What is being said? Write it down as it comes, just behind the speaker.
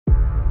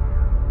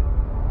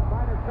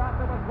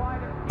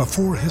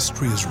Before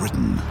history is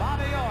written,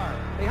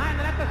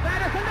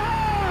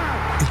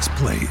 it's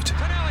played.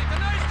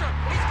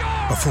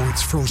 Before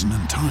it's frozen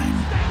in time,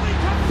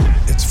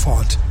 it's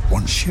fought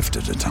one shift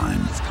at a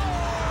time.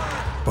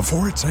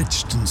 Before it's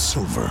etched in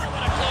silver,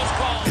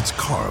 it's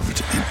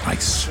carved in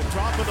ice.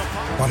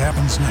 What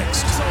happens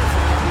next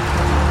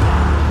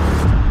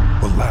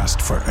will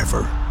last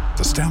forever.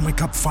 The Stanley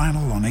Cup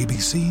Final on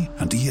ABC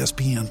and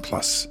ESPN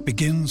Plus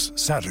begins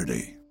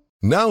Saturday.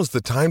 Now's the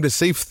time to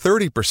save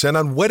 30%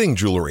 on wedding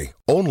jewelry,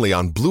 only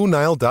on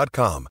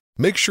BlueNile.com.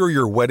 Make sure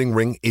your wedding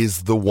ring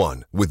is the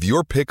one with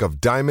your pick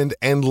of diamond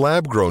and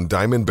lab-grown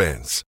diamond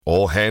bands,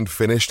 all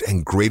hand-finished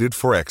and graded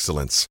for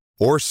excellence.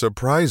 Or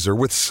surprise her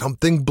with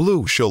something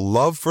blue she'll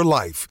love for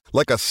life,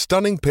 like a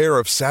stunning pair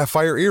of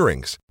sapphire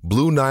earrings.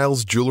 Blue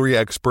Nile's jewelry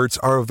experts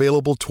are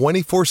available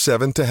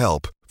 24/7 to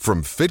help,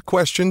 from fit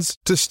questions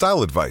to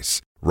style advice.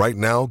 Right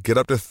now, get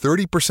up to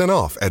 30%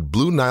 off at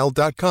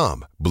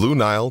BlueNile.com.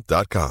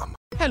 BlueNile.com.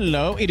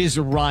 Hello, it is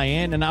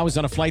Ryan, and I was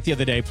on a flight the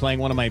other day playing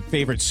one of my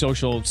favorite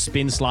social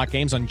spin slot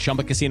games on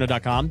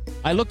ChumbaCasino.com.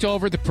 I looked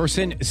over at the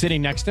person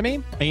sitting next to me,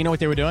 and you know what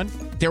they were doing?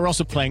 They were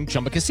also playing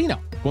Chumba Casino.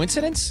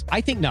 Coincidence?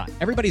 I think not.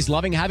 Everybody's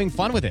loving having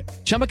fun with it.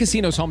 Chumba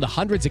Casino is home to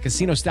hundreds of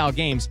casino-style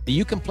games that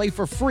you can play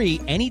for free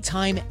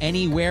anytime,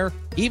 anywhere,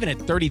 even at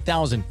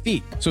 30,000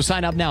 feet. So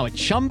sign up now at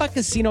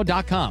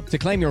ChumbaCasino.com to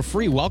claim your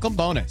free welcome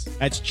bonus.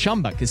 That's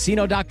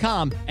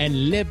ChumbaCasino.com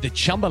and live the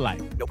Chumba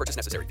life. No purchase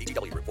necessary.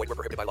 VGW. Void where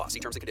prohibited by law. See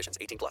terms and conditions.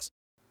 18+.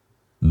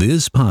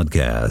 This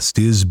podcast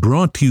is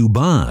brought to you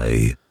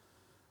by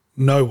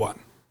no one.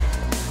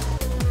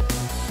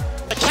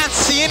 I can't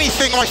see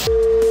anything. My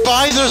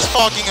visor's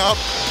fogging up.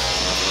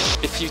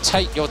 If you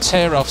take your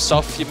tear-offs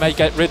off, you may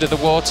get rid of the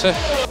water.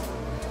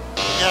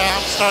 Yeah,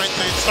 it's starting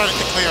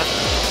to clear.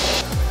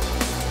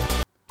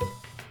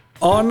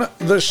 On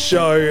the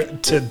show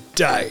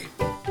today,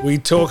 we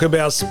talk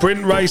about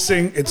sprint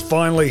racing. It's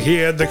finally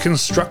here. The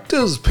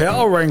Constructors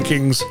Power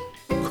Rankings,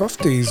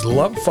 Crofty's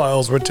Love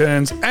Files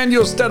returns, and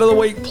your stat of the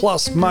week,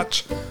 plus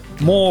much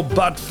more.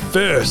 But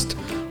first,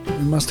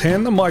 we must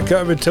hand the mic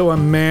over to a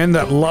man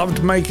that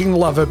loved making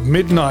love at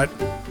midnight,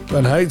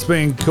 but hates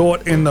being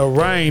caught in the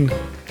rain.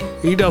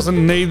 He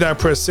doesn't need that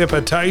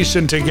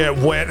precipitation to get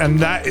wet, and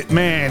that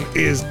man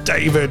is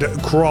David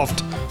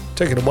Croft.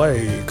 Take it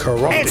away,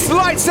 Crofty. It's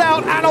lights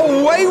out and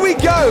away we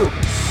go!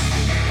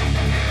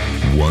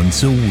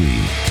 Once a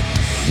week,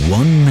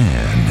 one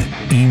man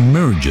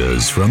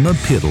emerges from the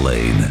pit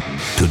lane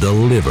to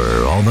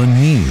deliver all the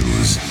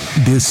news,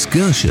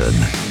 discussion,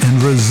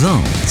 and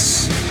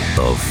results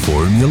of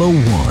Formula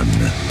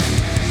One.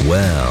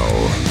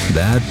 Well,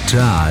 that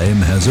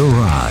time has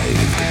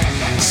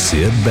arrived.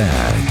 Sit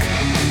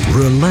back,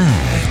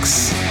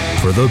 relax,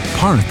 for the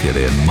Park It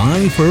in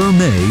My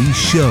Ferme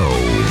show.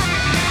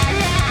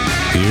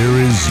 Here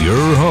is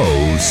your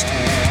host,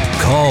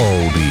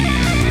 Caldy.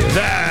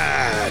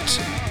 That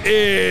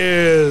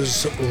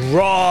is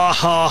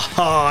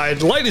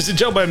right. Ladies and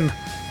gentlemen,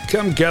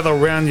 come gather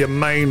around your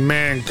main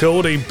man,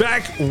 Caldy,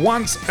 back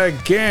once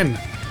again.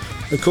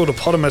 The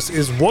Caldipotamus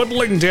is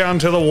waddling down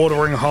to the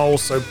watering hole,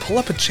 so pull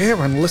up a chair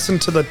and listen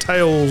to the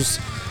tales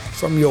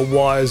from your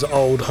wise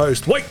old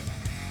host. Wait,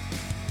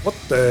 what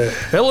the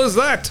hell is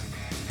that?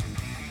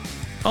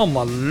 Oh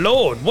my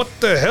lord, what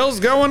the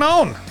hell's going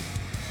on?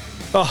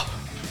 Oh,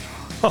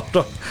 hold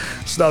on.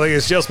 It's nothing,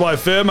 it's just my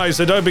Ferme,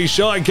 so don't be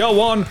shy. Go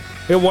on.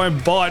 It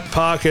won't bite.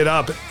 Park it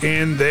up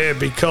in there,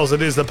 because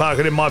it is the Park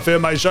It in My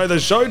Ferme show. The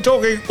show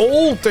talking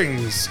all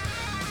things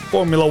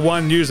Formula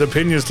One news,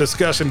 opinions,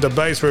 discussion,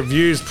 debates,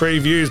 reviews,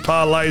 previews,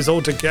 parlays,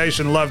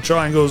 altercation, love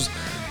triangles,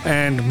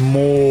 and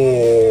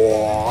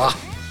more.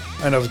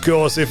 And of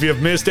course, if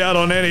you've missed out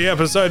on any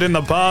episode in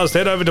the past,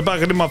 head over to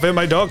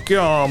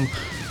bucketinmyferme.com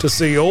to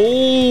see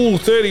all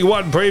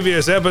 31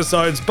 previous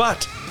episodes.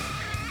 But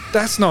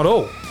that's not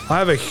all. I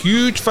have a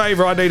huge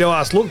favour I need to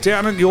ask. Look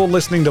down at your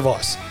listening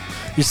device.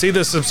 You see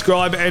the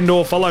subscribe and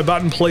or follow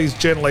button? Please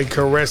gently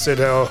caress it.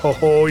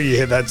 Oh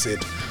yeah, that's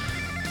it.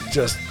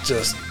 Just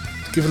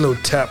give it a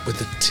little tap with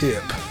the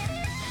tip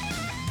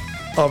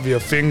of your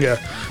finger,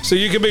 so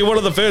you can be one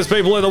of the first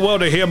people in the world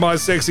to hear my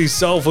sexy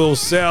soulful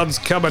sounds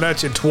coming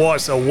at you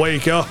twice a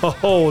week.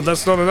 Oh,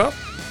 that's not enough?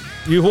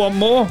 You want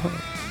more?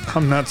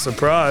 I'm not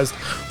surprised.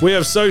 We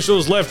have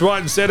socials left,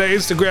 right, and center: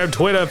 Instagram,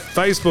 Twitter,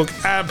 Facebook,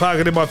 at Park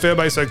It in My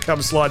Ferme, so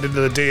come slide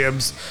into the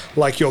DMs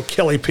like your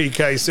Kelly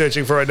PK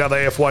searching for another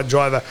F1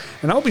 driver,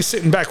 and I'll be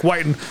sitting back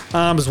waiting,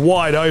 arms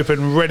wide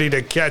open, ready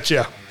to catch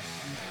you.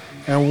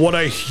 And what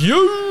a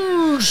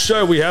huge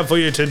show we have for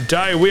you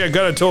today. We are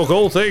going to talk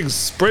all things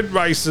sprint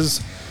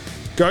races,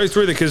 go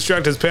through the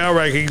Constructors Power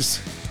Rankings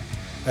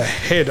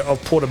ahead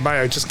of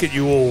Portimao. Just get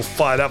you all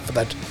fired up for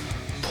that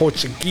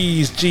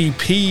Portuguese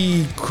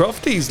GP.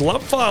 Crofty's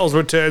Love Files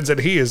returns, and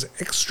he is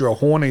extra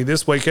horny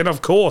this week. And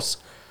of course,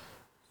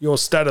 your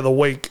stat of the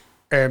week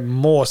and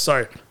more.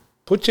 So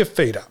put your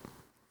feet up,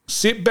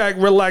 sit back,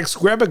 relax,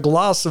 grab a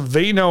glass of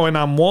vino and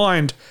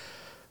unwind,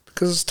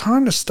 because it's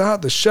time to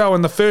start the show.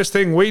 And the first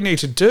thing we need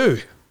to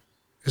do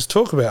is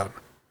talk about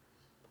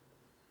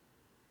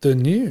the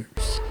news.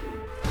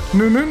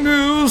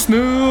 News.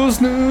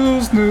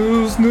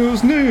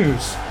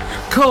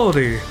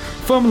 Cody,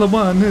 Formula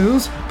One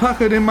news.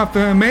 Pocket in my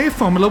Fermi,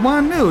 Formula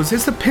One news.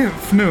 It's the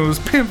Pimp news.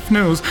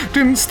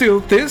 Didn't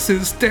steal this,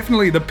 it's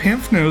definitely the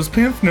Pimp news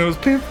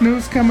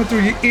coming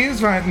through your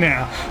ears right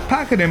now.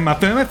 Pocket in my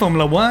Fermi,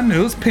 Formula One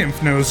news,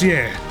 Pimp news,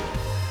 yeah.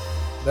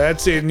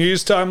 That's it,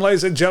 news time,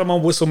 ladies and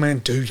gentlemen. Whistleman,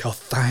 do your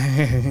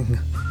thing.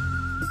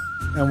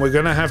 And we're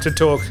going to have to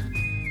talk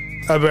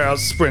about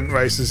sprint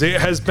races. It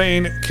has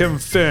been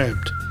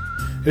confirmed.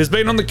 It has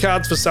been on the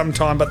cards for some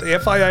time, but the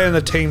FIA and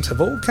the teams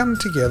have all come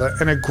together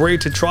and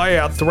agreed to try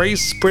out 3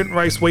 sprint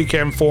race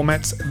weekend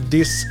formats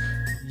this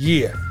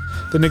year.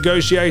 The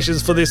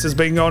negotiations for this has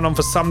been going on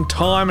for some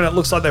time, and it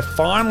looks like they're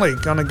finally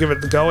going to give it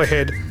the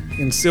go-ahead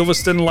in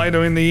Silverstone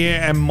later in the year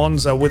and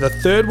Monza, with a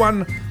third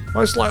one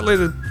most likely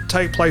to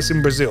take place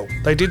in Brazil.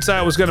 They did say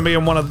it was going to be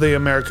in one of the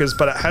Americas,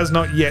 but it has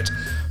not yet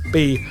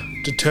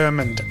been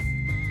determined.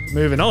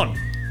 Moving on.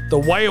 The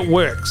way it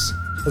works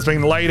has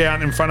been laid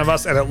out in front of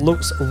us, and it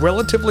looks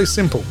relatively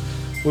simple.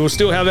 We will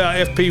still have our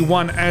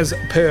FP1 as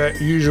per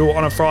usual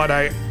on a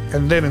Friday,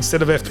 and then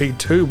instead of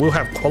FP2, we'll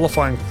have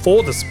qualifying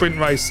for the sprint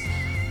race,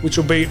 which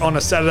will be on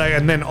a Saturday,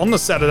 and then on the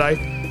Saturday,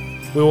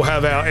 we will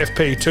have our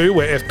FP2,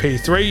 where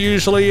FP3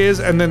 usually is,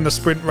 and then the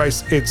sprint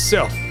race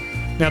itself.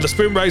 Now, the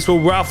sprint race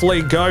will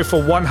roughly go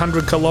for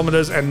 100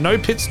 kilometres, and no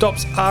pit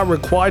stops are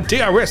required.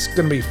 DRS is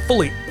going to be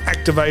fully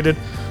activated.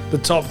 The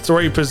top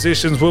 3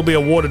 positions will be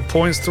awarded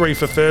points, 3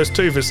 for first,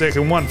 2 for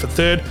second, 1 for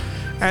third.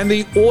 And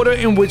the order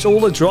in which all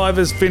the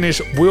drivers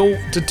finish will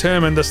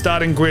determine the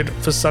starting grid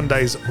for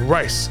Sunday's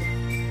race.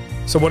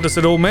 So what does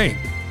it all mean?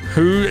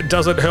 Who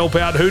does it help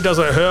out? Who does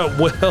it hurt?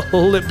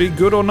 Will it be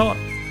good or not?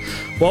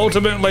 Well,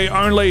 ultimately,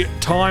 only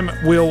time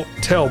will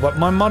tell. But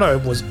my motto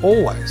was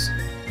always,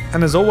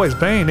 and has always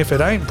been, if it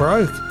ain't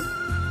broke,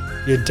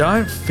 you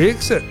don't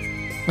fix it.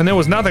 And there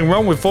was nothing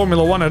wrong with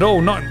Formula One at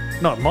all, not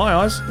in my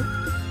eyes.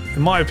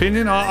 In my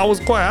opinion, I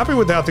was quite happy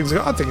with how things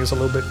go. I think it's a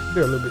little bit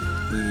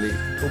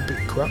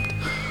corrupt.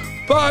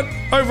 But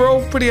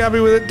overall, pretty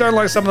happy with it. Don't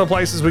like some of the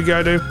places we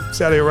go to.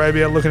 Saudi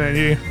Arabia, looking at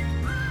you.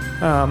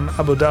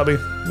 Abu Dhabi,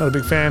 not a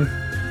big fan.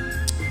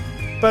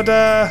 But,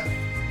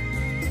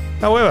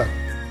 however,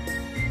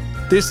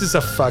 this is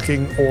a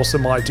fucking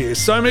awesome idea.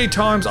 So many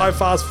times I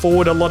fast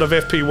forward a lot of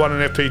FP1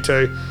 and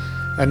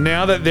FP2. And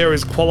now that there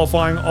is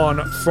qualifying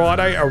on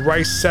Friday, a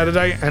race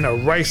Saturday, and a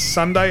race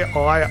Sunday,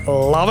 I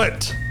love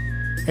it.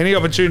 Any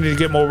opportunity to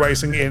get more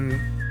racing in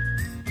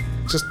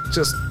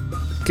just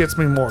gets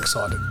me more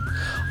excited.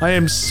 I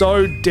am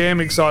so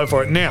damn excited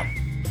for it. Now,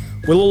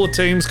 will all the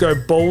teams go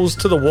balls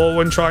to the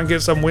wall and try and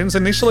get some wins?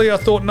 Initially, I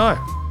thought no.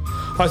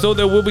 I thought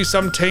there will be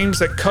some teams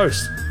that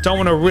coast, don't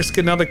want to risk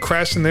another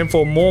crash and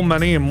therefore more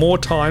money and more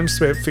time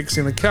spent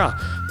fixing the car.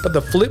 But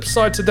the flip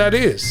side to that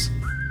is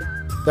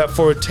that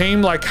for a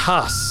team like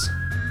Haas,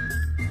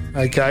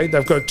 okay,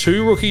 they've got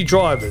 2 rookie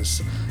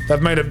drivers. They've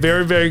made it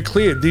very, very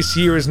clear this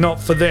year is not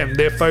for them.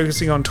 They're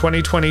focusing on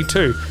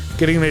 2022,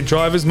 getting their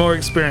drivers more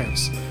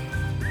experience,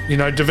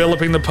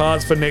 developing the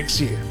parts for next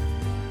year.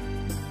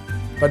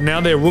 But now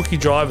their rookie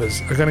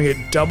drivers are going to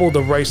get double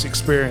the race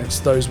experience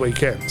those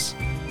weekends.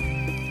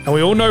 And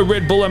we all know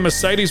Red Bull and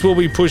Mercedes will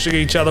be pushing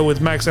each other, with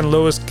Max and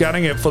Lewis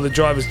gunning it for the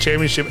Drivers'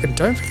 Championship. And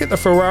don't forget the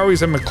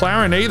Ferraris and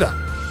McLaren either.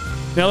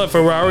 Now that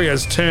Ferrari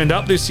has turned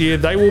up this year,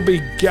 they will be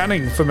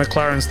gunning for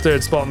McLaren's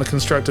 3rd spot in the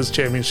Constructors'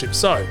 Championship.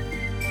 So,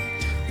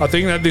 I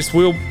think that this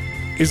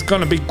is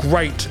going to be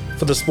great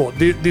for the sport.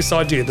 This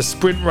idea, the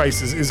sprint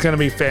races, is going to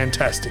be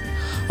fantastic.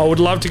 I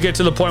would love to get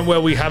to the point where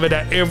we have it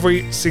at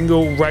every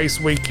single race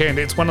weekend.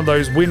 It's one of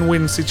those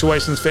win-win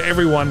situations for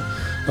everyone,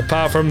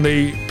 apart from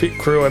the pit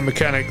crew and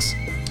mechanics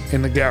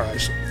in the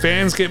garage.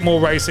 Fans get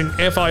more racing,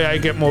 FIA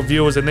get more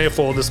viewers, and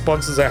therefore the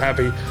sponsors are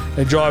happy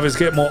and drivers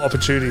get more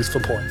opportunities for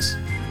points.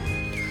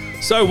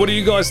 So what do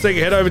you guys think?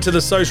 Head over to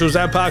the socials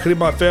at Park It In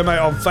My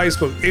Fairmate on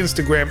Facebook,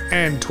 Instagram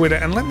and Twitter,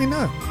 and let me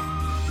know.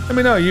 Let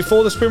me know, are you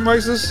for the sprint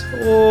races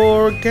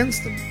or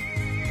against them?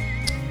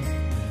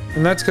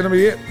 And that's going to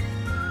be it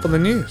for the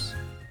news.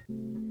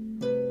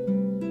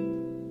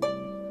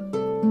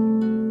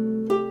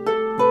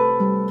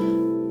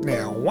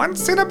 Now,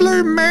 once in a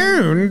blue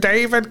moon,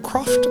 David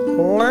Crofty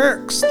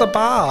lurks the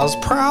bars,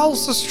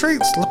 prowls the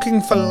streets looking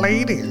for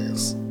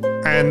ladies.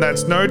 And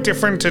that's no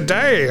different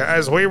today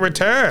as we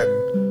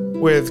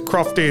return with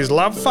Crofty's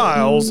Love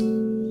Files,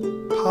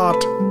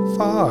 Part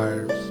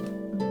 5.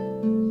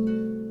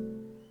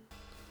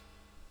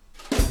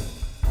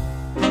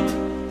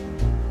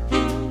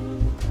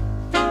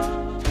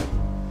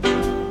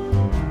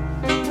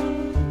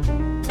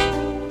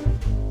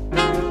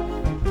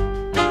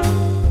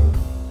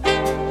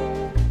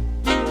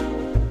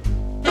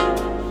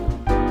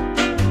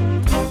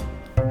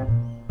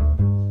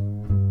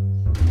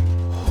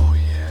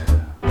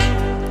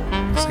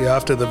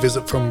 After the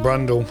visit from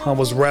Brundle, I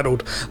was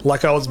rattled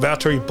like I was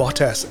Valtteri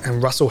Bottas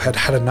and Russell had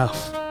had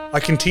enough. I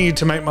continued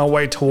to make my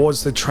way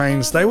towards the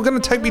trains. They were going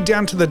to take me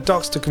down to the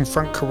docks to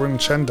confront Karun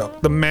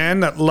Chandok, the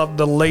man that loved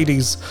the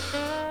ladies,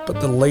 but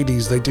the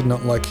ladies, they did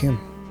not like him.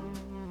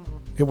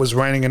 It was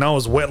raining and I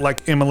was wet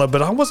like Imola,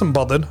 but I wasn't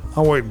bothered.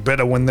 I worked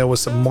better when there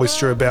was some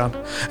moisture about.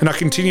 And I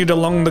continued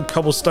along the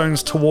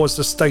cobblestones towards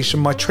the station,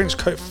 my trench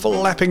coat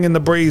flapping in the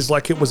breeze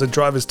like it was a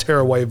driver's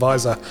tearaway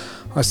visor.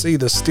 I see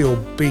the steel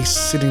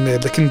beast sitting there.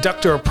 The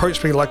conductor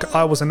approached me like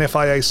I was an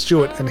FIA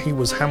steward and he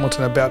was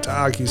Hamilton about to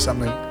argue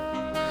something.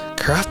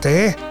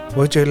 Crofty,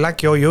 would you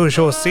like your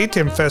usual seat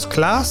in first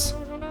class?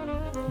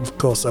 Of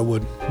course I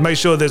would. Make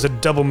sure there's a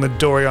double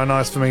Midori on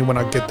ice for me when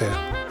I get there.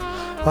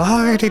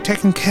 Already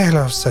taken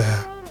care of,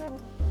 sir.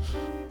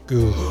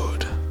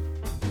 Good.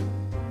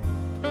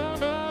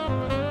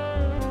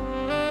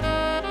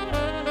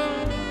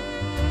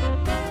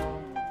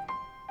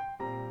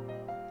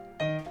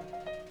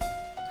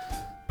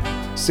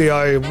 See,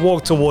 I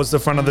walked towards the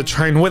front of the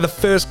train. Where the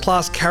first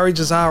class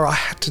carriages are, I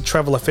had to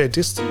travel a fair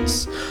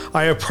distance.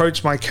 I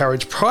approached my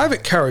carriage,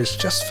 private carriage,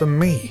 just for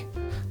me.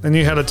 They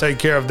knew how to take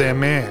care of their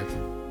man.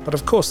 But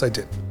of course they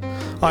did.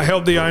 I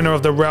helped the owner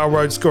of the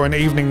railroad score an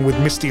evening with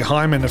Misty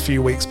Hyman a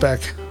few weeks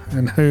back.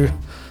 And who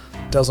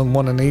doesn't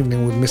want an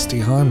evening with Misty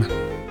Hyman?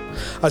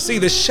 I see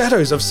the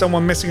shadows of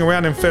someone messing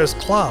around in first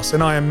class,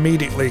 and I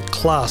immediately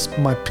clasp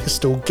my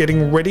pistol,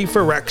 getting ready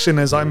for action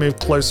as I move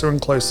closer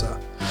and closer.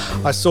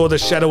 I saw the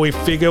shadowy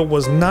figure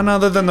was none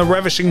other than the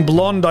ravishing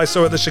blonde I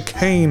saw at the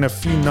chicane a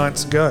few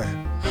nights ago.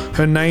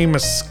 Her name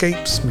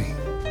escapes me,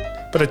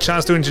 but a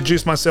chance to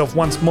introduce myself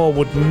once more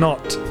would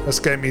not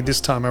escape me this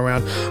time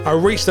around. I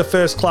reached the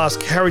first class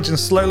carriage and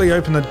slowly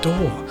opened the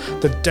door.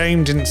 The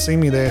dame didn't see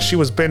me there. She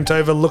was bent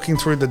over looking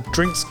through the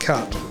drinks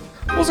cart.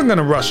 I wasn't going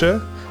to rush her.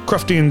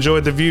 Crofty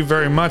enjoyed the view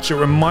very much. It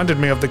reminded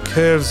me of the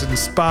curves in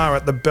Spa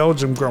at the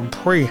Belgium Grand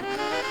Prix.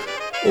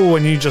 Oh,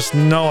 and you just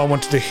know I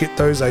wanted to hit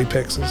those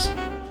apexes.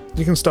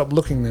 You can stop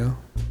looking now.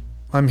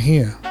 I'm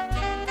here.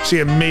 She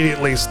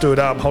immediately stood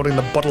up, holding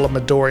the bottle of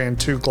Midori and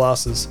 2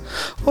 glasses.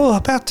 Oh,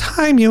 about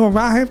time you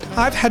arrived.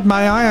 I've had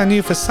my eye on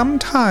you for some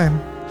time.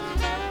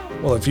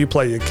 Well, if you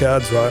play your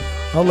cards right,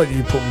 I'll let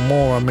you put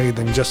more on me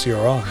than just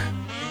your eye.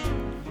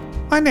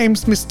 My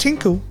name's Miss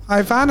Tinkle,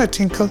 Ivana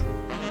Tinkle.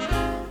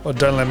 Well,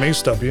 don't let me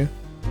stop you.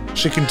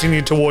 She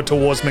continued to walk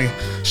towards me.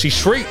 She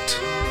shrieked.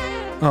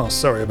 Oh,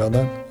 sorry about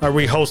that. I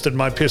reholstered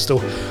my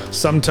pistol.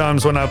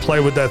 Sometimes when I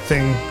play with that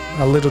thing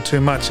a little too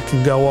much, it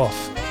can go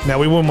off. Now,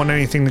 we wouldn't want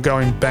anything to go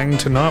in bang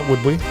tonight,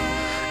 would we?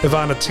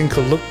 Ivana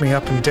Tinkle looked me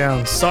up and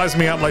down, sized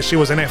me up like she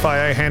was an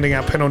FIA handing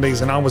out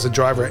penalties and I was a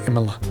driver at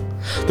Imola.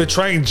 The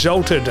train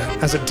jolted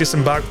as it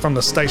disembarked from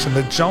the station.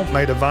 The jolt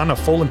made Ivana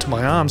fall into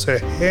my arms, her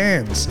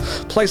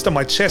hands placed on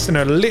my chest and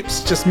her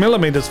lips just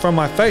millimeters from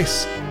my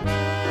face.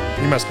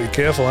 You must be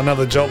careful,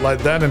 another jolt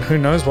like that and who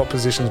knows what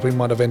positions we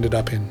might have ended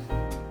up in.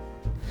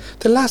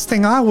 The last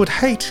thing I would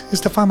hate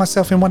is to find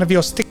myself in one of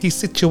your sticky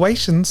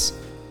situations,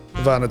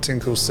 Ivana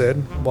Tinkle said,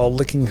 while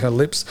licking her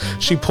lips.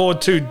 She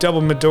poured 2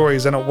 double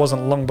Midoris and it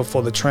wasn't long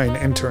before the train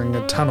entering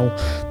a tunnel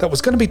that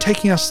was going to be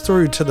taking us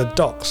through to the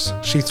docks.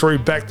 She threw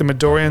back the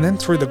Midori and then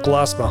threw the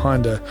glass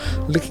behind her,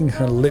 licking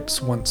her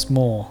lips once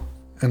more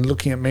and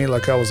looking at me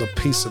like I was a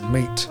piece of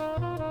meat.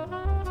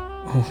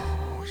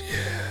 Oh,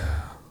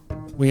 yeah.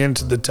 We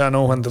entered the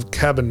tunnel and the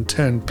cabin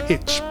turned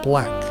pitch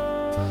black.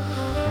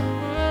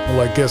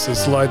 Well, I guess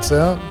it's lights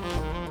out,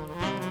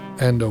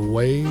 and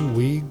away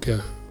we go.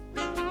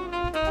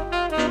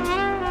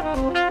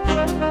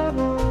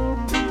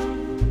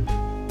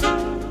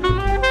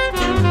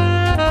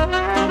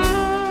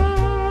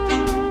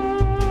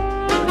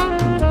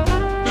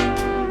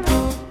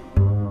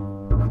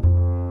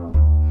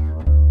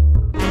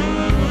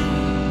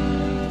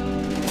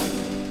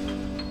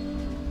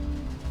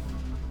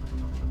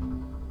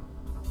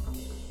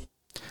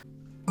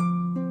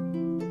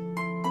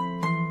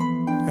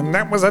 And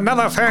that was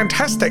another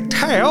fantastic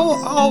tale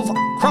of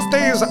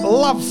Crofty's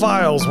love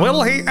files.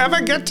 Will he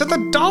ever get to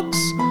the docks?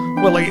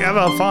 Will he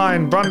ever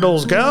find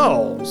Brundle's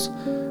girls?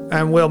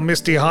 And will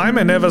Misty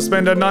Hyman ever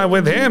spend a night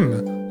with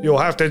him? You'll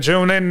have to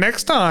tune in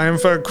next time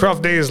for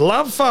Crofty's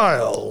love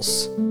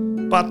files.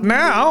 But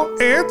now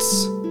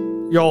it's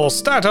your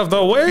stat of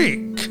the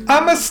week.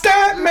 I'm a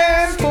stat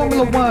man,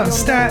 Formula 1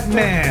 stat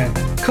man.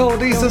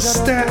 Cody's a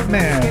stat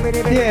man.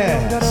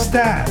 Yeah,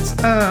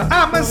 stats.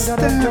 I'm a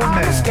stat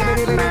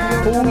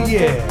man. Oh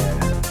yeah.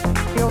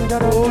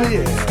 Oh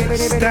yeah.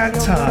 Stat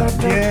time.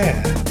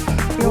 Yeah.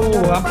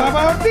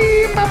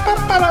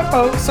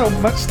 Oh, so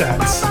much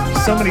stats.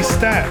 So many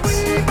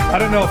stats. I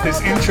don't know if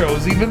this intro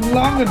is even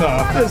long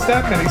enough. There's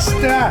that many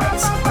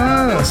stats.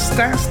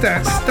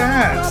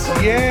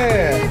 Stats.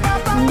 Yeah.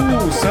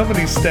 Ooh, so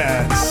many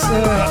stats.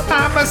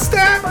 I'm a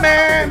stat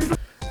man.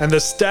 And the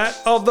stat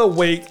of the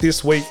week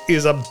this week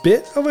is a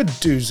bit of a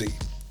doozy.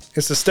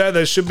 It's a stat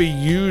that should be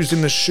used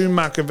in the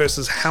Schumacher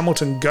versus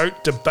Hamilton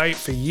GOAT debate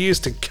for years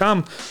to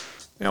come.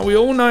 Now, we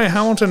all know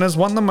Hamilton has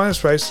won the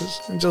most races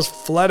and just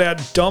flat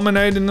out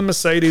dominated the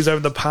Mercedes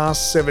over the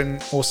past 7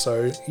 or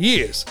so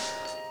years.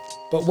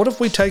 But what if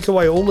we take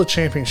away all the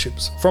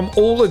championships from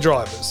all the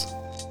drivers?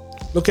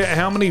 Look at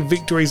how many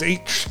victories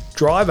each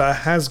driver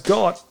has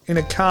got in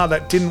a car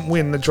that didn't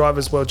win the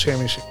Drivers' World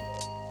Championship.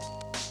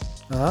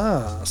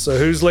 So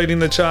who's leading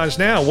the charge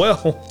now?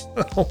 Well,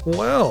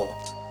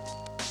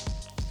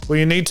 Well,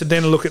 you need to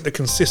then look at the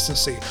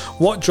consistency.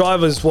 What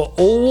drivers were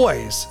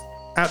always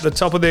at the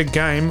top of their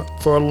game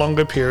for a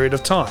longer period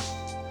of time?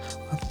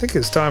 I think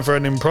it's time for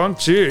an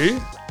impromptu.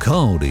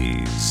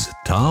 Cody's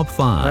Top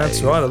 5.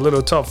 That's right, a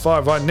little top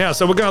 5 right now.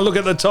 So we're going to look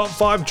at the top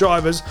 5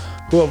 drivers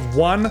who have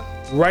won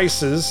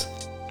races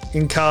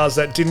in cars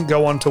that didn't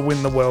go on to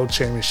win the World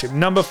Championship.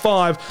 Number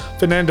 5,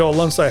 Fernando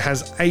Alonso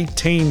has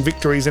 18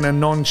 victories in a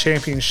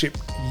non-championship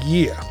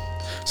year.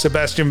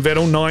 Sebastian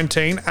Vettel,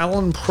 19.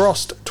 Alan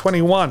Prost,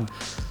 21.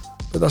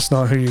 But that's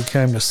not who you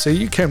came to see.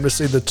 You came to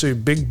see the two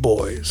big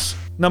boys.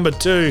 Number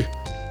 2,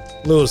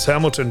 Lewis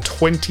Hamilton,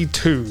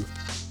 22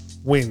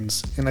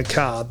 wins in a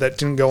car that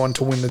didn't go on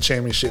to win the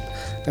championship.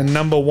 And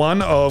number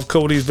 1 of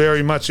Cody's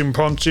very much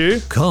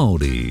impromptu,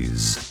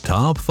 Cody's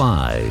Top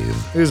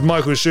 5. is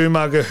Michael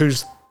Schumacher,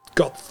 who's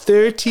got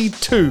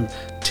 32,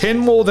 10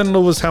 more than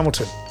Lewis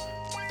Hamilton.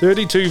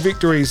 32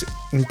 victories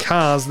in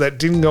cars that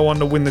didn't go on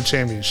to win the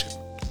championship.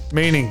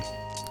 Meaning,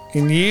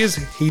 in years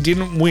he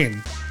didn't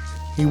win,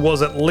 he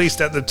was at least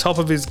at the top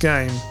of his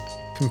game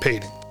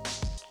competing.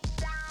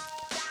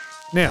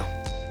 Now,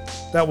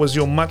 that was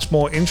your much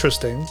more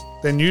interesting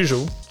than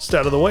usual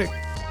start of the week.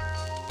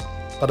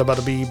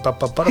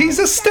 He's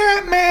a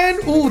stat man.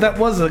 Ooh, that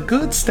was a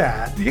good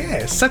stat.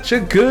 Yeah, such a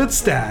good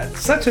stat.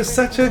 Such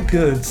a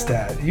good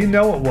stat. You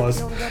know it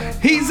was.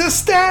 He's a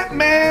stat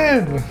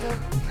man.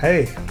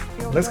 Hey,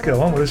 let's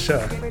go on with the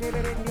show.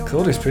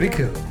 Cody's pretty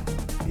cool.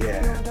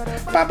 Yeah.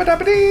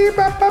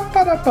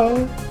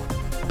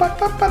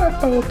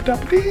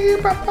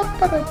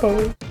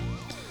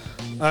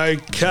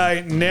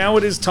 Okay, now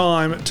it is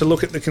time to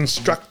look at the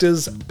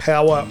Constructors'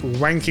 Power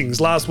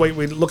Rankings. Last week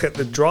we looked at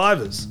the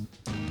drivers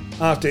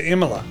after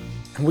Imola.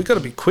 And we've got to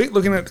be quick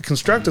looking at the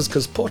Constructors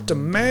because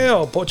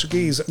Portimao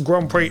Portuguese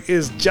Grand Prix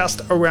is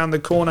just around the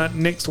corner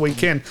next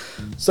weekend.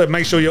 So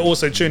make sure you're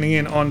also tuning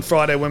in on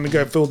Friday when we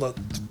go through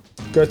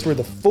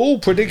the full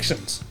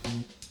predictions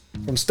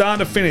from start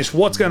to finish.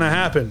 What's going to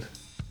happen?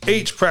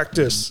 Each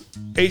practice,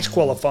 each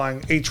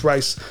qualifying, each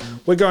race.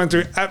 We're going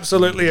through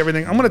absolutely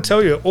everything. I'm going to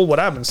tell you all what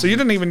happens. So you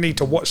don't even need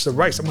to watch the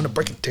race. I'm going to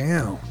break it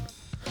down.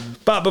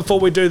 But before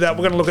we do that,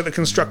 we're going to look at the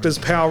Constructors'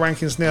 Power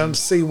Rankings now and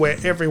see where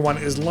everyone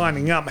is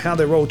lining up, how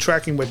they're all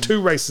tracking. We're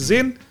 2 races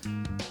in.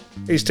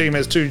 Each team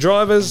has 2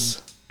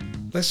 drivers.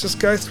 Let's just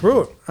go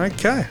through it.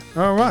 Okay.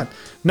 All right.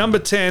 Number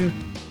 10,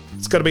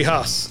 it's got to be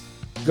Haas.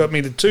 Got me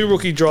the 2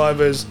 rookie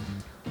drivers.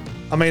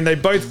 I mean, they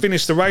both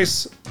finished the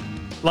race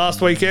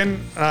last weekend.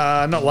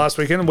 Not last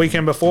weekend, the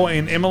weekend before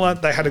in Imola.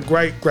 They had a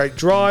great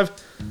drive.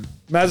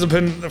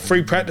 Mazepin, the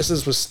free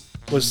practices was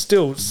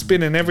still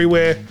spinning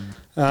everywhere.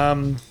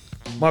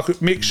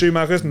 Mick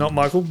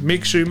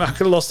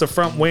Schumacher lost the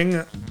front wing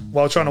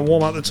while trying to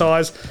warm up the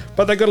tyres,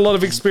 but they got a lot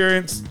of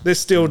experience. They're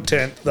still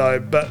 10th though,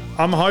 but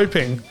I'm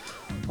hoping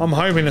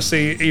to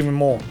see even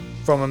more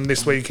from them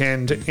this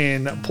weekend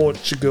in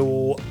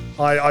Portugal.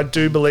 I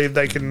do believe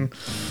they can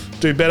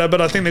do better, but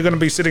I think they're going to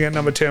be sitting at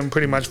number 10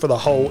 pretty much for the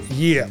whole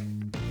year.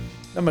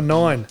 Number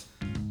 9,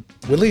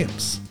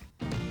 Williams.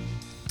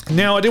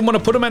 Now, I didn't want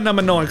to put them at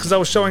number 9 because they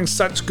were showing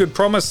such good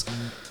promise,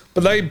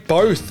 but they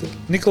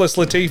both, Nicholas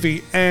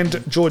Latifi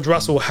and George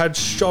Russell, had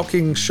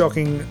shocking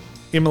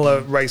Imola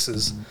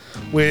races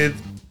with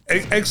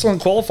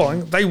excellent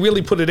qualifying. They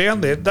really put it out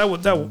there. They were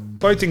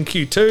both in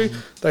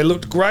Q2. They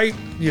looked great.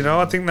 You know,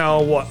 I think they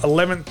were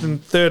 11th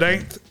and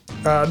 13th.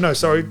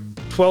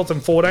 12th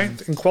and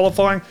 14th in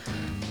qualifying.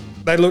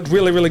 They looked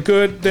really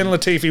good. Then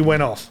Latifi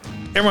went off.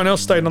 Everyone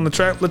else stayed on the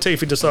track.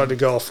 Latifi decided to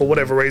go off for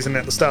whatever reason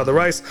at the start of the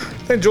race.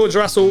 Then George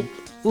Russell,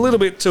 a little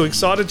bit too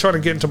excited, trying to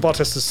get into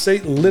Bottas'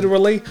 seat,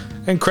 literally,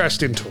 and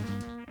crashed into him.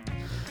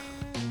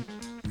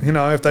 You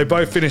know, if they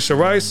both finished the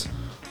race,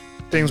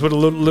 things would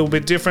look a little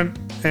bit different,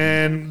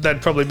 and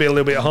they'd probably be a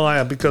little bit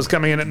higher because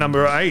coming in at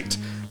number 8.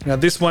 Now,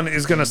 this one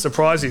is going to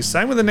surprise you.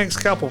 Same with the next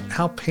couple.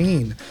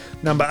 Alpine,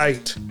 number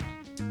 8.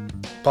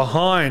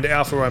 Behind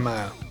Alfa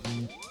Romeo.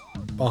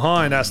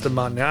 Behind Aston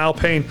Martin. Now,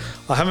 Alpine,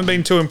 I haven't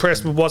been too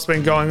impressed with what's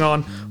been going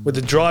on with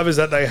the drivers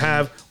that they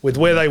have, with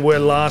where they were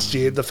last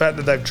year. The fact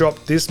that they've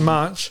dropped this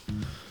much,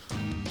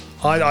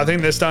 I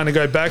think they're starting to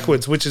go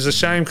backwards, which is a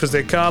shame because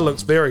their car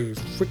looks very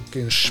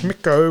freaking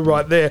schmicko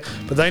right there.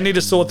 But they need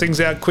to sort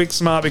things out quick,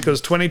 smart, because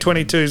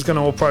 2022 is going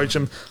to approach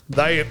them.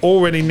 They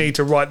already need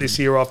to write this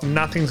year off.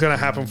 Nothing's going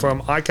to happen for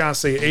them. I can't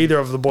see either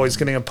of the boys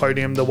getting a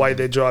podium the way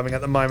they're driving at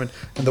the moment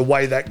and the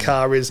way that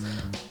car is.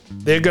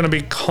 They're going to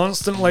be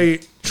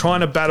constantly trying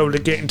to battle to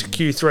get into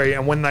Q3,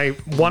 and when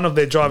one of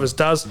their drivers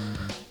does,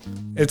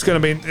 it's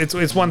going to be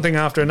it's one thing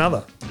after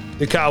another.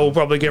 The car will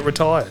probably get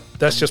retired.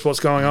 That's just what's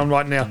going on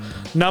right now.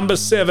 Number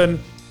 7,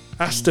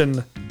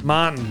 Aston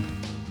Martin.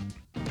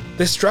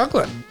 They're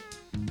struggling.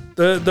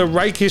 The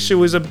rake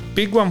issue is a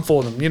big one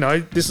for them. You know,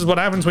 this is what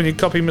happens when you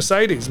copy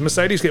Mercedes.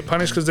 Mercedes get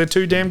punished because they're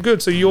too damn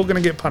good, so you're going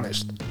to get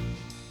punished.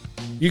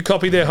 You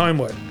copy their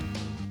homework,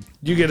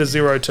 you get a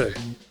 0-2.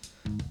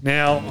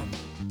 Now,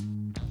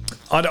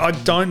 I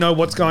don't know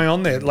what's going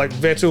on there. Like,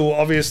 Vettel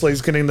obviously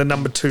is getting the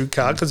number 2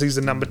 car because he's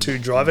the number 2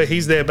 driver.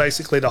 He's there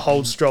basically to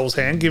hold Stroll's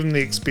hand, give him the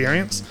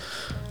experience.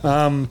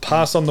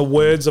 pass on the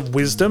words of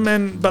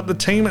wisdom, but the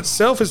team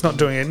itself is not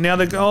doing it. Now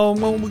they go, oh,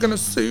 well, we're going to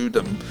sue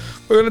them.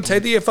 We're going to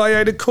take the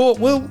FIA to court.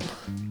 Well,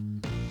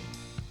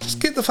 just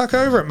get the fuck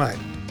over it, mate.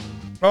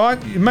 All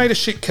right? You made a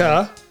shit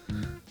car.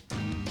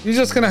 You're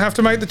just going to have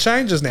to make the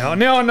changes now.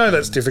 Now, I know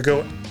that's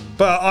difficult,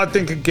 but I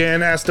think,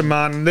 again, Aston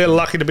Martin, they're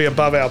lucky to be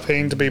above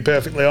Alpine, to be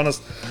perfectly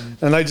honest,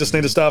 and they just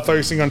need to start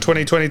focusing on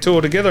 2022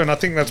 altogether, and I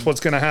think that's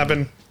what's going to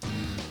happen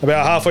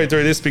about halfway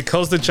through this,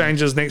 because the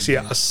changes next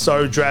year are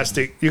so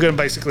drastic. You're going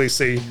to basically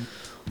see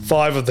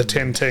 5 of the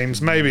 10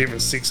 teams, maybe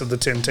even 6 of the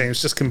 10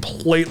 teams, just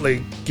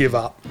completely give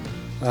up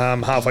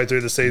halfway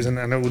through the season,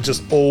 and it will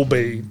just all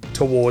be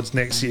towards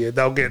next year.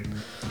 They'll get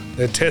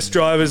their test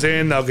drivers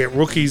in, they'll get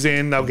rookies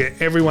in, they'll get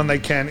everyone they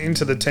can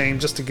into the team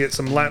just to get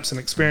some laps and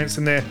experience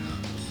in there,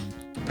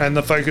 and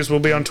the focus will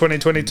be on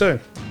 2022.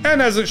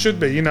 And as it should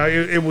be, you know,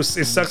 it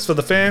sucks for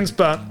the fans,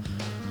 but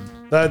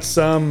that's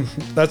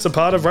a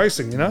part of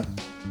racing, you know.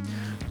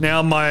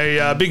 Now,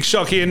 my big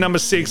shock here, number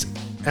 6,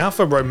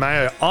 Alfa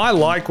Romeo. I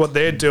like what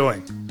they're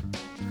doing.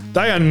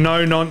 They are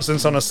no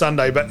nonsense on a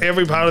Sunday, but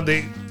every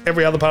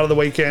other part of the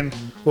weekend,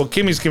 well,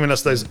 Kimmy's giving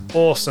us those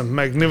awesome,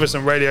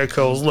 magnificent radio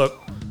calls.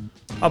 Look,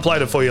 I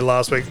played it for you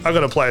last week. I got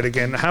to play it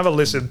again. Have a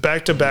listen,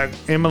 back to back,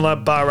 Imola,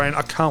 Bahrain.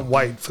 I can't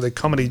wait for the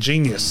comedy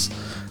genius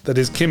that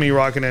is Kimi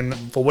Räikkönen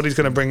for what he's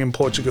going to bring in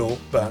Portugal.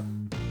 But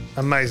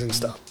amazing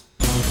stuff.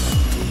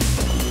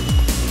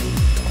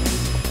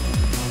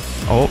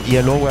 Oh,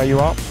 yellow where you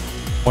are.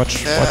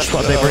 Watch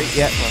what they bring.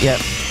 Yeah.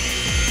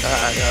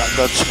 I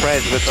got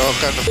sprayed with all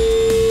kind of...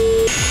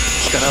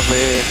 It's gonna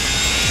be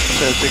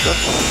safety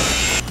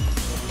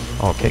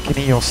car. Okay,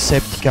 Kenny, your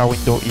safety car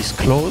window is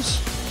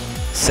closed.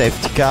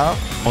 Safety car,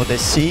 mode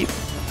C,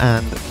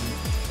 and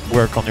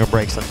work on your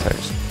brakes and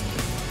tires.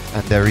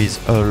 And there is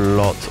a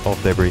lot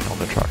of debris on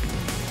the track.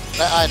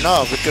 I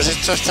know, because it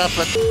just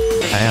happened.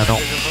 I know.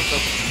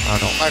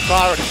 My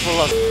car is full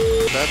of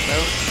that.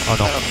 Oh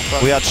no,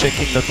 we are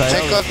checking the tires.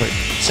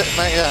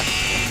 Yeah.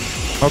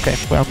 Okay,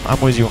 well, I'm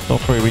with you.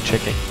 Don't worry, we're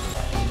checking.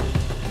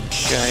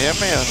 Can you hear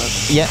me or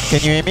not? Yeah, can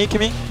you hear me,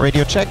 Kimi?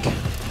 Radio check.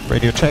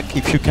 Radio check.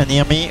 If you can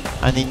hear me,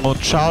 I need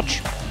mode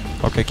charge.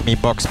 Okay, Kimi,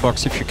 box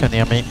if you can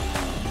hear me.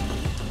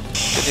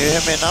 Can you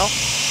hear me now?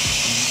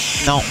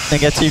 No,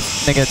 negative.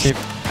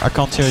 I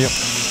can't hear you.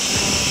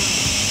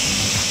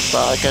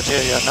 But I can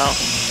hear you now.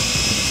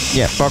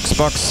 Yeah,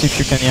 box if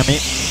you can hear me. You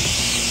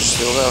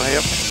still don't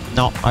hear me?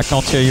 No, I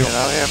can't hear you. You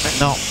don't hear me?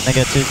 No,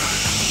 negative.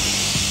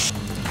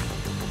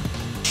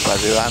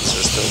 But your answer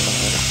is still not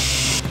there.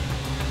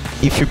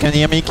 If you can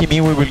hear me,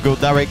 Kimi, we will go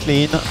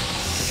directly in. Can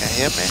you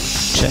hear me?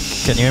 Check.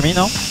 Can you hear me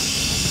now?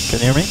 Can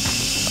you hear me?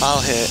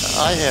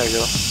 I hear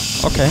you.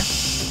 Okay.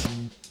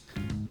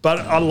 But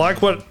I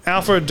like what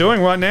Alfa are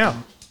doing right now.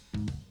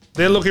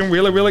 They're looking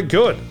really, really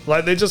good.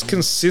 Like, they're just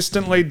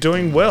consistently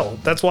doing well.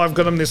 That's why I've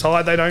got them this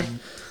high. They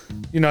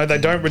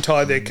don't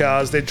retire their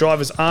cars. Their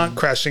drivers aren't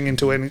crashing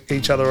into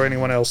each other or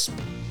anyone else.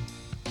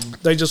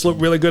 They just look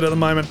really good at the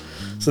moment.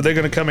 So they're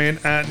going to come in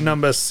at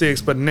number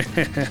 6. But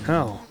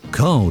now...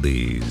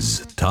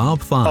 Cody's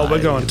Top 5. Oh,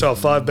 we're going top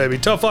 5, baby.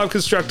 Top 5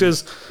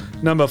 constructors.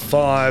 Number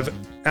 5,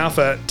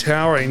 Alpha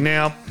Tauri.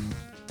 Now,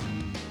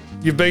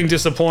 you've been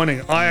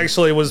disappointing. I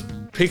actually was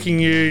picking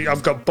you.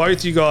 I've got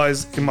both you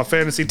guys in my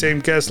fantasy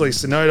team, Gasly,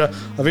 Tsunoda.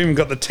 I've even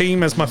got the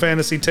team as my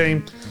fantasy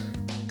team,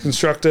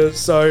 constructor.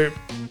 So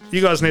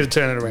you guys need to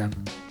turn it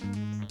around.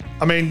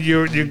 I mean,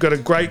 you've got a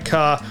great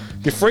car.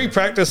 Your free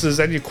practices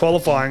and your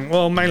qualifying,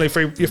 well, mainly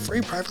your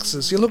free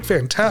practices, you look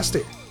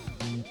fantastic.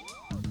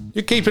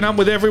 You're keeping up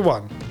with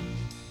everyone.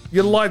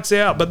 You're lights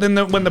out. But then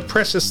when the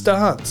pressure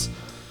starts,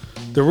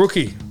 the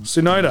rookie,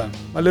 Tsunoda,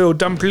 my little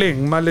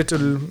dumpling, my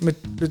little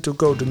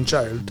golden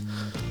child,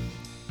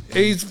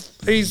 he's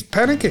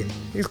panicking.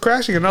 He's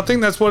crashing. And I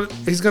think that's what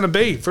he's going to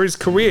be for his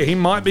career. He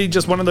might be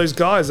just one of those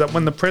guys that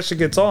when the pressure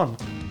gets on,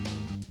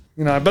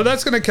 you know, but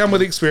that's going to come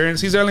with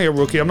experience. He's only a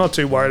rookie. I'm not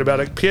too worried about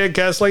it. Pierre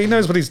Gasly, he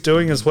knows what he's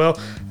doing as well.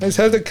 He's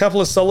had a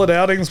couple of solid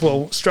outings.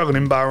 Well, struggled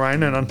in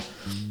Bahrain and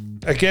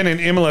again in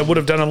Imola would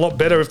have done a lot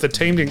better if the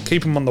team didn't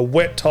keep him on the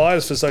wet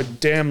tyres for so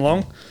damn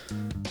long.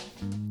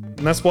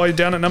 And that's why you're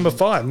down at number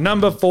 5.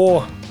 Number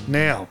 4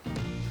 now,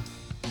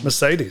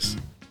 Mercedes.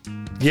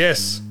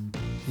 Yes,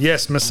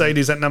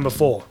 Mercedes at number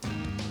 4.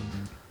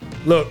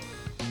 Look,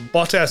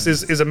 Bottas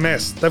is a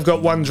mess. They've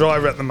got one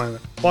driver at the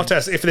moment.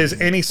 Bottas, if there's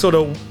any sort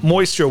of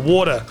moisture,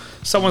 water,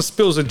 someone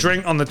spills a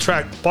drink on the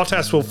track,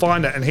 Bottas will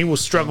find it and he will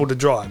struggle to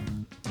drive.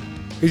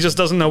 He just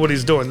doesn't know what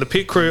he's doing. The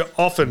pit crew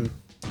often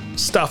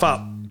stuff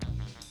up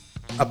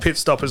a pit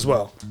stop as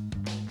well.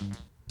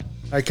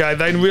 Okay,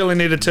 they really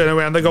need to turn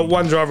around. They've got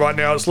one driver right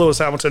now. It's Lewis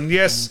Hamilton.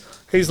 Yes,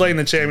 he's leading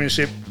the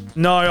championship.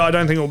 No, I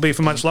don't think it will be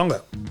for much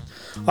longer.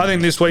 I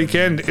think this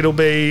weekend it'll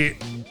be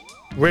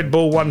Red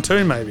Bull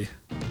 1-2 maybe.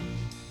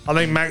 I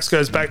think Max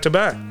goes back to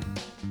back.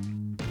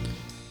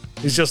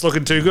 He's just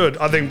looking too good.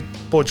 I think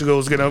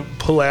Portugal's going to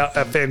pull out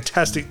a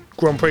fantastic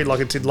Grand Prix like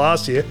it did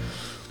last year.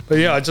 But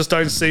yeah, I just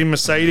don't see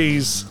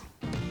Mercedes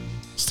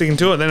sticking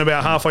to it. Then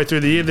about halfway through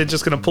the year, they're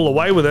just going to pull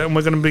away with it and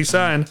we're going to be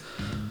saying,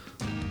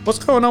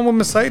 what's going on with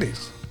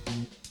Mercedes?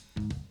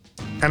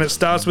 And it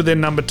starts with their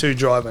number 2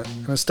 driver.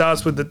 And it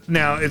starts with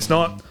now, it's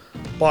not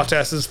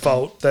Bottas's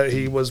fault that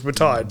he was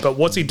retired, but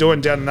what's he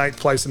doing down in 8th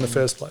place in the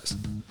first place?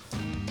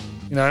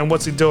 You know, and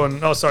what's he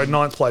doing? Oh, sorry,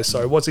 9th place.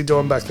 Sorry, what's he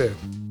doing back there?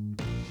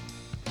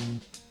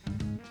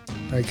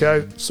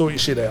 Okay, sort your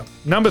shit out.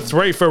 Number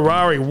 3,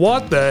 Ferrari.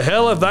 What the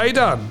hell have they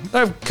done?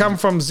 They've come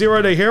from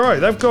 0 to hero.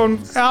 They've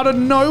gone out of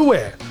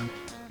nowhere.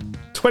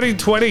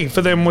 2020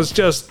 for them was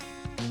just,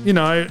 you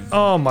know,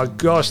 oh my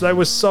gosh, they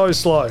were so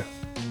slow.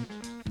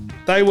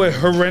 They were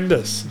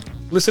horrendous.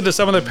 Listen to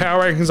some of the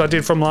power rankings I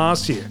did from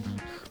last year.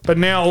 But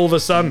now all of a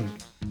sudden,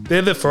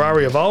 they're the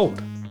Ferrari of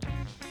old.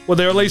 Well,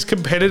 they're at least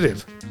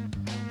competitive.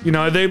 You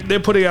know, they're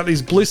putting out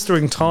these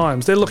blistering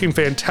times. They're looking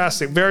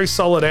fantastic. Very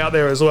solid out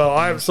there as well.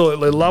 I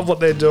absolutely love what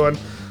they're doing.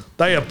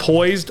 They are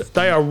poised.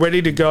 They are ready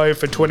to go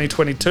for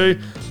 2022.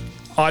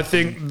 I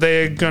think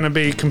they're going to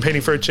be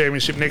competing for a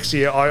championship next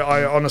year.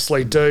 I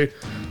honestly do.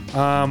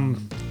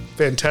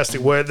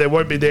 Fantastic work. They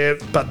won't be there,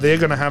 but they're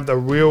going to have the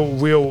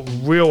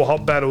real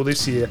hot battle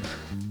this year.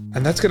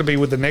 And that's going to be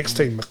with the next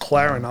team,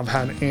 McLaren. I've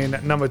had in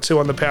number 2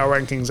 on the power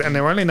rankings, and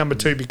they're only number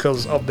 2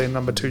 because of their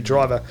number 2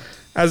 driver.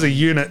 As a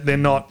unit, they're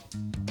not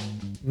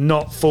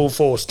full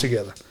force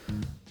together.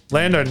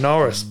 Lando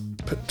Norris,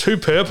 2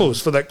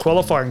 purples for that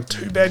qualifying.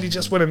 Too bad he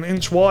just went an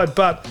inch wide,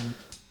 but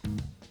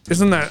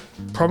isn't that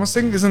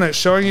promising? Isn't that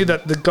showing you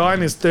that the guy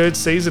in his 3rd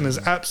season is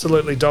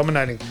absolutely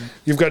dominating?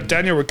 You've got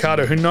Daniel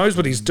Ricciardo, who knows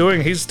what he's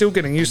doing. He's still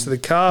getting used to the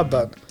car,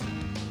 but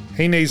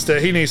he needs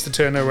to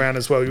turn it around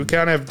as well. You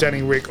can't have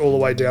Danny Rick all the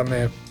way down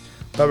there.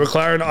 But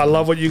McLaren, I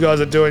love what you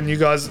guys are doing. You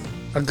guys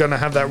are going to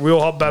have that real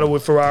hot battle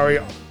with Ferrari.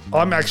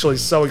 I'm actually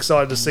so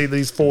excited to see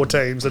these 4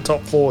 teams, the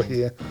top 4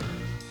 here,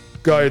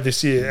 go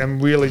this year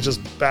and really just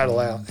battle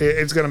out.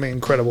 It's going to be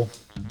incredible.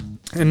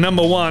 And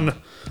number 1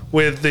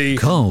 with the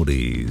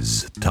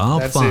Cody's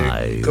Top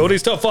 5.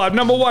 Cody's Top 5.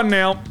 Number 1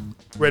 now.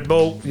 Red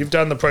Bull, you've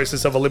done the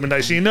process of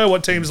elimination. You know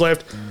what team's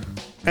left.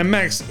 And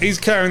Max, he's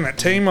carrying that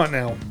team right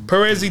now.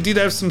 Perez, he did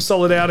have some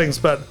solid outings,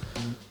 but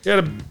he had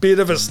a bit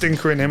of a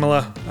stinker in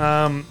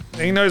Imola.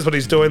 He knows what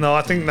he's doing, though.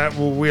 I think that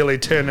will really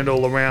turn it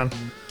all around.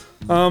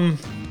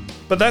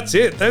 But that's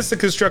it. That's the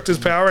Constructors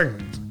power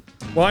rankings.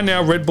 Right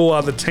now, Red Bull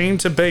are the team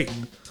to beat.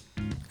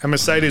 And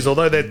Mercedes,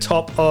 although they're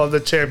top of the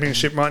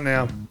championship right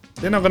now,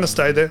 they're not going to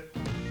stay there.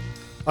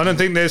 I don't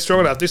think they're strong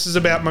enough. This is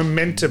about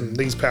momentum,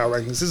 these power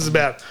rankings. This is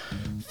about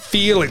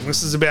feeling.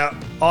 This is about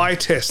eye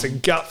test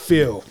and gut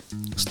feel.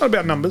 It's not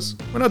about numbers.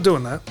 We're not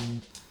doing that.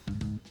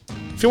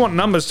 If you want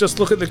numbers, just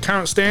look at the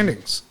current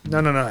standings.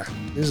 No.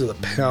 These are the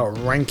power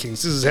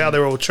rankings. This is how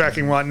they're all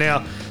tracking right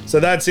now. So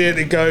that's it.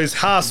 It goes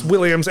Haas,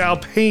 Williams,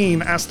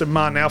 Alpine, Aston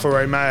Martin, Alfa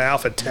Romeo,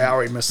 Alfa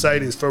Tauri,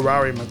 Mercedes,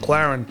 Ferrari,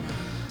 McLaren,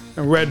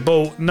 and Red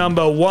Bull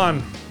number 1.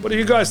 What do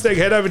you guys think?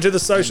 Head over to the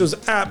socials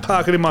at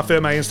Park It In My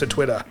Firma, Insta,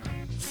 Twitter,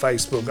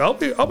 Facebook.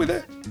 I'll be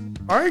there.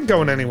 I ain't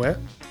going anywhere.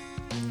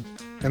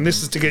 And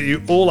this is to get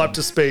you all up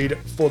to speed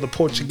for the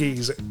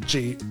Portuguese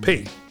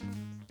GP.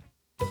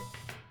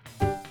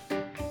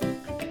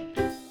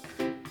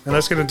 And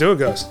that's going to do it,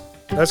 guys.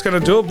 That's going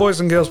to do it,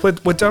 boys and girls.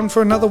 We're done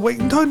for another week.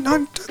 No,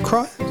 don't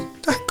cry.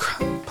 Don't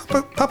cry.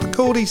 Papa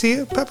Cordy's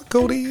here. Papa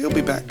Cordy, he'll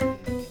be back.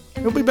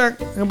 He'll be back.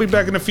 He'll be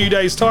back in a few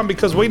days' time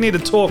because we need to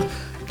talk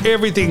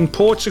everything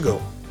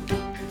Portugal.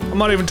 I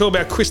might even talk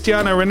about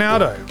Cristiano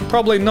Ronaldo.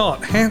 Probably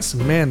not.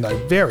 Handsome man, though.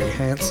 Very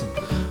handsome.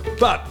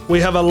 But we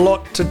have a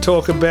lot to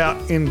talk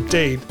about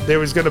indeed.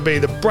 There is going to be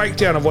the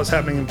breakdown of what's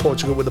happening in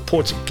Portugal with the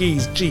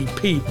Portuguese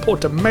GP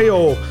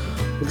Portimao.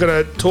 We're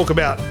going to talk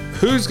about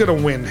who's going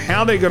to win,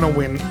 how they're going to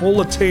win,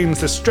 all the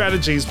teams, the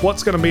strategies,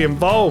 what's going to be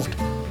involved.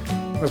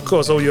 And of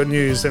course, all your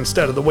news and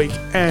stat of the week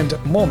and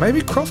more.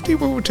 Maybe Crofty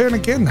will return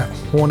again, that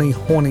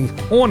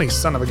horny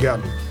son of a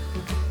gun.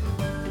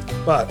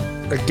 But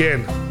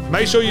again,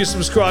 make sure you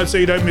subscribe so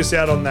you don't miss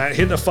out on that.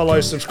 Hit the follow,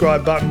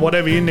 subscribe button,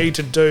 whatever you need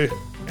to do.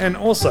 And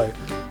also,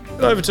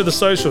 over to the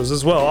socials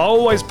as well. I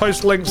always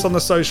post links on the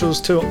socials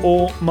to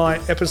all my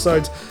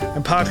episodes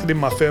and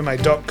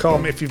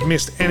parkitinmyfirma.com if you've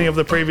missed any of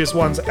the previous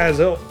ones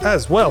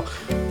as well.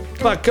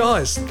 But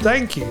guys,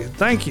 thank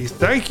you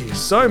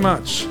so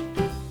much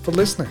for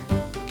listening.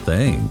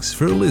 Thanks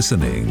for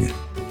listening.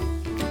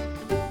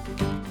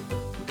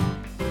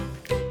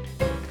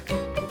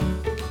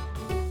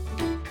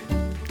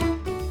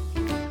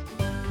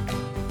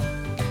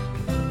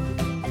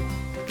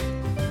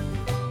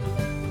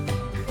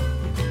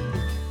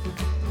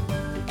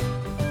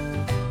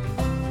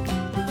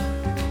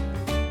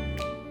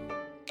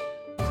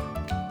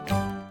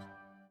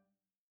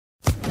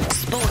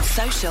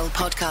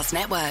 Podcast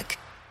Network.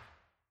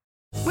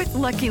 With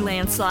Lucky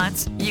Land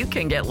Slots, you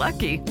can get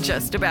lucky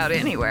just about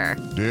anywhere.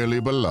 Dearly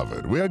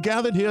beloved, we are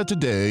gathered here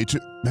today to...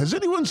 Has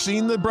anyone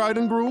seen the bride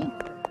and groom?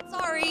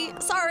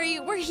 Sorry,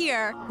 we're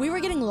here. We were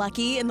getting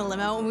lucky in the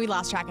limo and we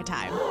lost track of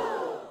time.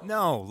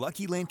 No,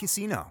 Lucky Land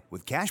Casino,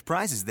 with cash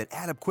prizes that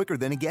add up quicker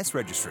than a guest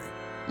registry.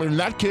 In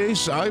that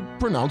case, I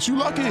pronounce you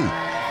lucky.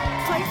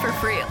 Play for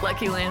free at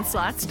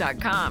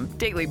LuckyLandSlots.com.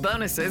 Daily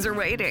bonuses are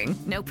waiting.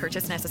 No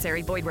purchase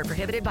necessary. Void where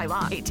prohibited by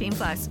law.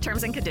 18+.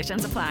 Terms and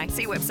conditions apply.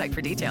 See website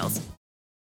for details.